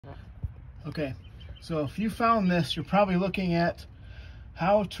Okay, so if you found this, you're probably looking at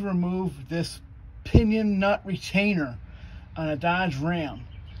how to remove this pinion nut retainer on a Dodge Ram.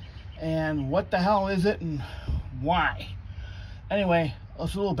 And what the hell is it and why? Anyway,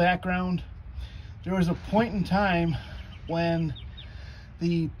 just a little background. There was a point in time when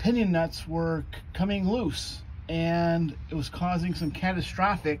the pinion nuts were coming loose and it was causing some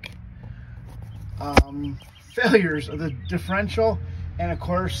catastrophic failures of the differential, and of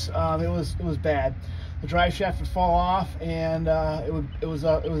course it was bad. The drive shaft would fall off, and it was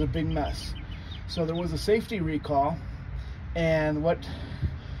a big mess. So there was a safety recall, and what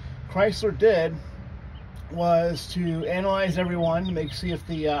Chrysler did was to analyze everyone to see if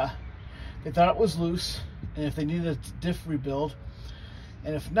they thought it was loose and if they needed a diff rebuild,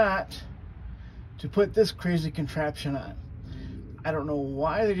 and if not, to put this crazy contraption on. I don't know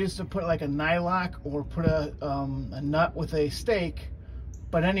why they just put like a nylock or put a nut with a stake,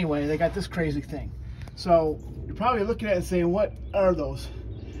 but anyway, they got this crazy thing. So you're probably looking at it saying, what are those?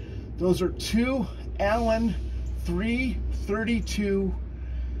 Those are two Allen 332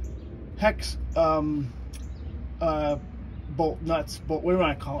 hex bolt nuts, what do you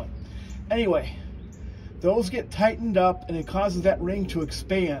want to call it? Anyway, those get tightened up and it causes that ring to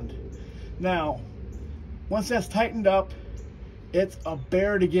expand. Now, once that's tightened up, it's a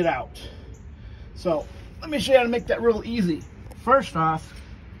bear to get out. So let me show you how to make that real easy. First off,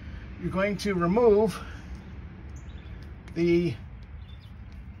 you're going to remove the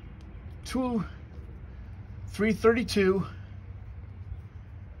two 332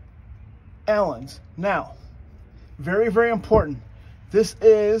 Allens. Now, very, very important, this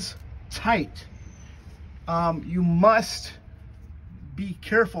is tight. You must be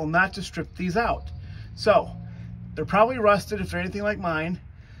careful not to strip these out. So they're probably rusted if they're anything like mine.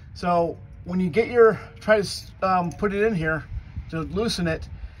 So when you try to put it in here to loosen it,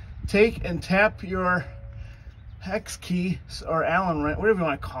 take and tap your hex key or Allen wrench, whatever you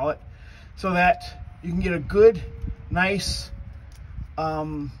want to call it, so that you can get a good, nice,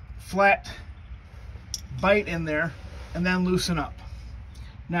 flat bite in there, and then loosen up.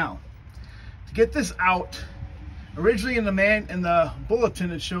 Now, to get this out, originally in the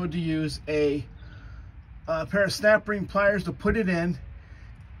bulletin it showed to use a pair of snap ring pliers to put it in,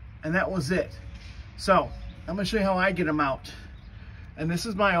 and that was it. So I'm going to show you how I get them out, and this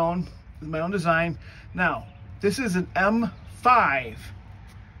is my own design. Now, this is an M5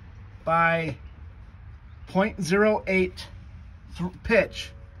 by 0.08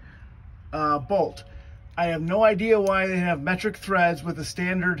 pitch bolt. I have no idea why they have metric threads with a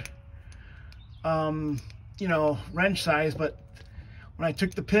standard wrench size, but when I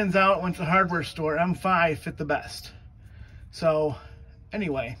took the pins out, went to the hardware store, M5 fit the best. So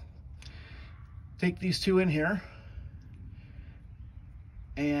anyway, take these two in here,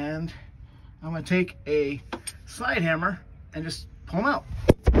 and I'm going to take a slide hammer and just pull them out.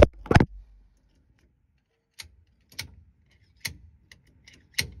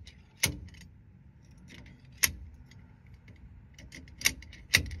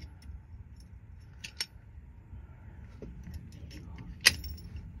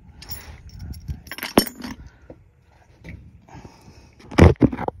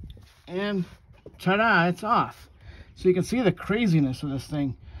 And ta-da, it's off. So you can see the craziness of this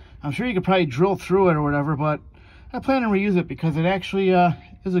thing. I'm sure you could probably drill through it or whatever, but I plan to reuse it because it actually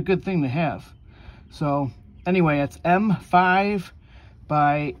is a good thing to have. So anyway, it's M5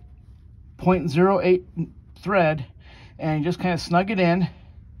 by 0.08 thread, and you just kind of snug it in.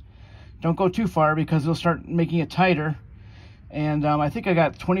 Don't go too far because it'll start making it tighter. And I think I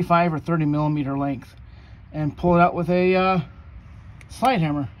got 25 or 30 millimeter length, and pull it out with a slide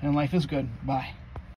hammer, and life is good. Bye.